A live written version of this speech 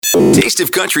Taste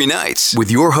of Country Nights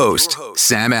with your host,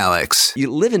 Sam Alex.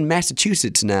 You live in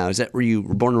Massachusetts now. Is that where you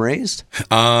were born and raised?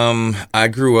 I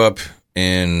grew up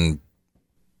in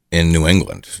New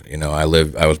England. You know, I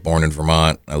was born in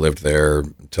Vermont. I lived there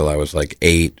until I was like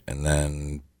 8, and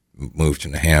then moved to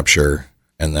New Hampshire,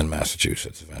 and then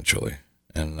Massachusetts eventually.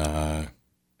 And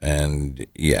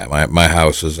yeah, my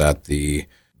house is at the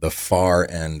far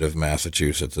end of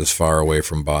Massachusetts, as far away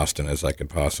from Boston as I could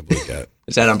possibly get.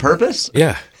 Is that on purpose?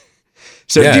 Yeah.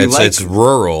 So yeah, do you it's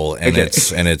rural and Okay.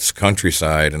 it's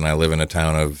countryside, and I live in a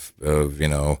town of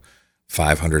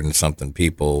 500 and something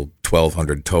people,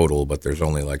 1,200 total, but there's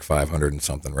only like 500 and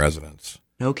something residents.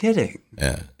 No kidding.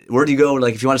 Yeah, Where do you go,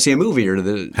 like, if you want to see a movie or to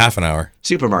the half an hour.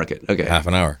 supermarket? Okay. Half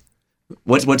an hour.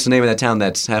 What's the name of that town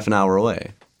that's half an hour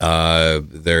away?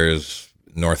 There's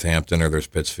Northampton or there's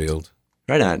Pittsfield.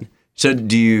 Right on. So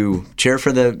do you cheer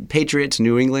for the Patriots,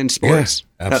 New England sports?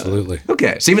 Yeah, absolutely.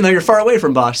 Okay. So even though you're far away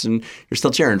from Boston, you're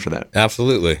still cheering for them.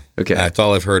 Absolutely. Okay. That's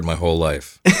all I've heard my whole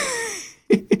life.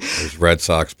 There's Red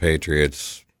Sox,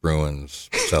 Patriots, Bruins,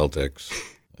 Celtics.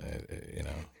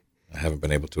 I haven't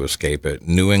been able to escape it.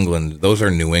 New England, those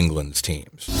are New England's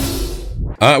teams.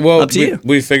 Well, Up to you.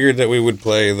 We figured that we would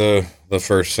play the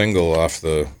first single off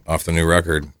the new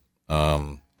record.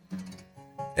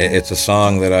 It's a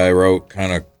song that I wrote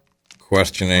kind of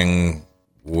questioning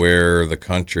where the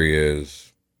country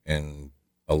is in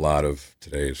a lot of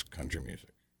today's country music.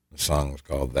 The song was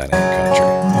called That Ain't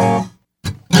Country.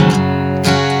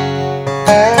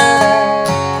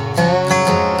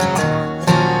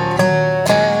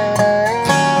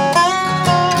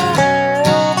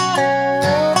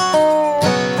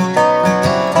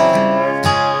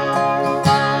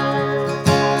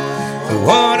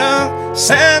 What a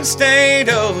sad state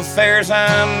of affairs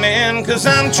I'm in, 'cause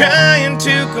I'm trying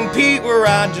to compete where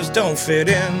I just don't fit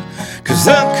in. 'Cause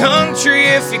the country,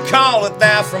 if you call it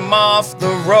that from off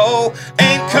the road,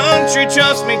 ain't country,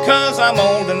 trust me, 'cause I'm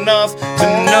old enough to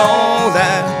know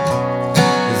that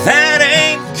that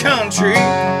ain't country.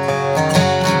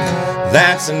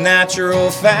 That's a natural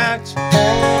fact.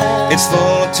 It's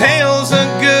full of tales of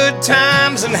good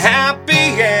times and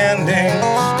happy endings.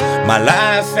 My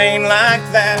life ain't like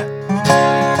that,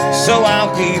 so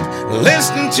I'll keep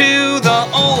listening to the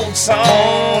old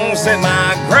songs that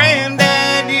my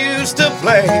granddad used to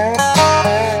play,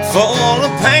 full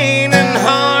of pain and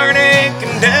heartache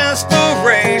and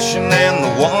desperation, and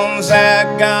the ones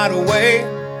that got away,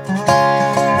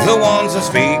 the ones that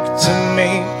speak to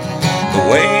me the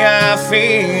way I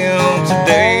feel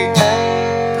today.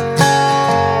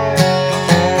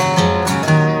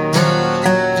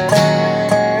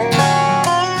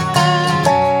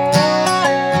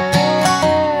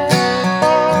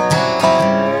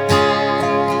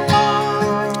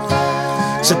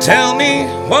 So tell me,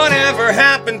 whatever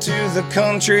happened to the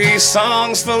country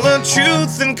songs full of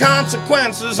truth and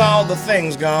consequences, all the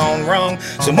things gone wrong?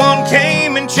 Someone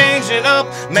came and changed it up,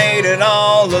 made it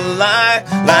all a lie,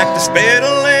 like to spit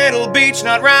a little beach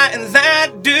nut right in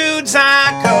that dude's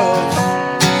eye,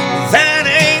 'cause that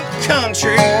ain't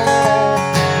country.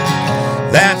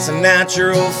 That's a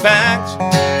natural fact.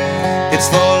 It's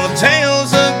full of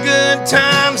tales of good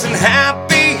times and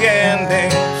happy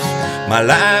endings. My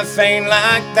life ain't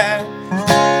like that,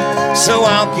 so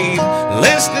I'll keep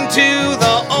listening to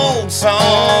the old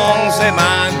songs that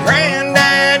my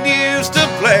granddad used to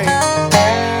play,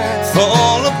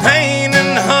 full of pain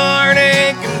and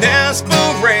heartache and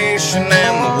desperation,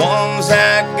 and the ones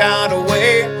that got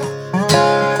away,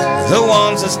 the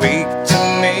ones that speak to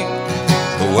me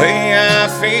the way I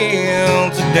feel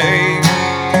today.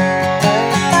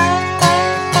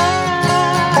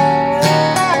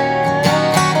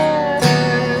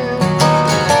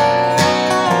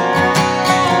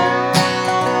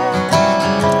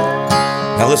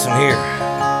 Now listen here.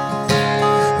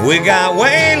 We got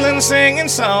Waylon singing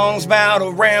songs about a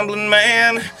rambling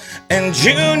man, and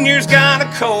Junior's got a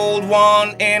cold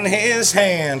one in his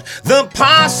hand. The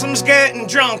possum's getting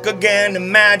drunk again,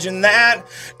 imagine that.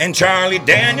 And Charlie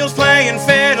Daniels playing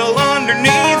fiddle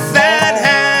underneath that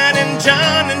hat. And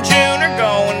John and June are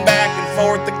going back and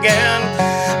forth again.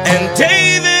 And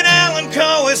David Allan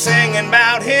Coe is singing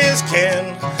about his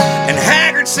kin. And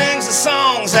Haggard sings the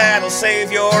songs that'll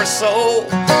save your soul.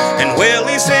 And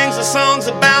Willie sings the songs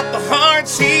about the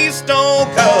hearts he stole,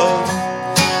 'cause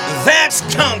that's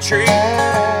country.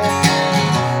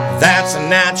 That's a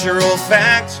natural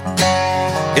fact.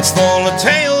 It's full of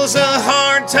tales of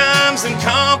hard times and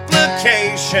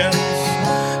complications.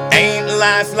 Ain't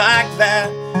life like that?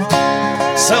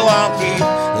 So I'll keep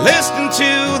listening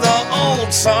to the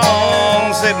old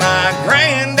songs that my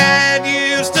granddad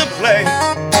used to play,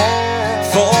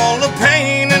 full of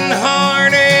pain and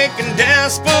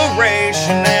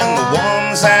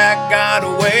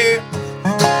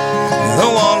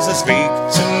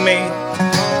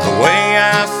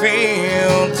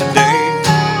feel today.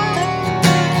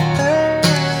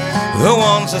 The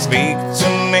ones that speak to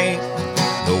me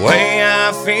the way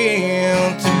I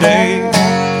feel today.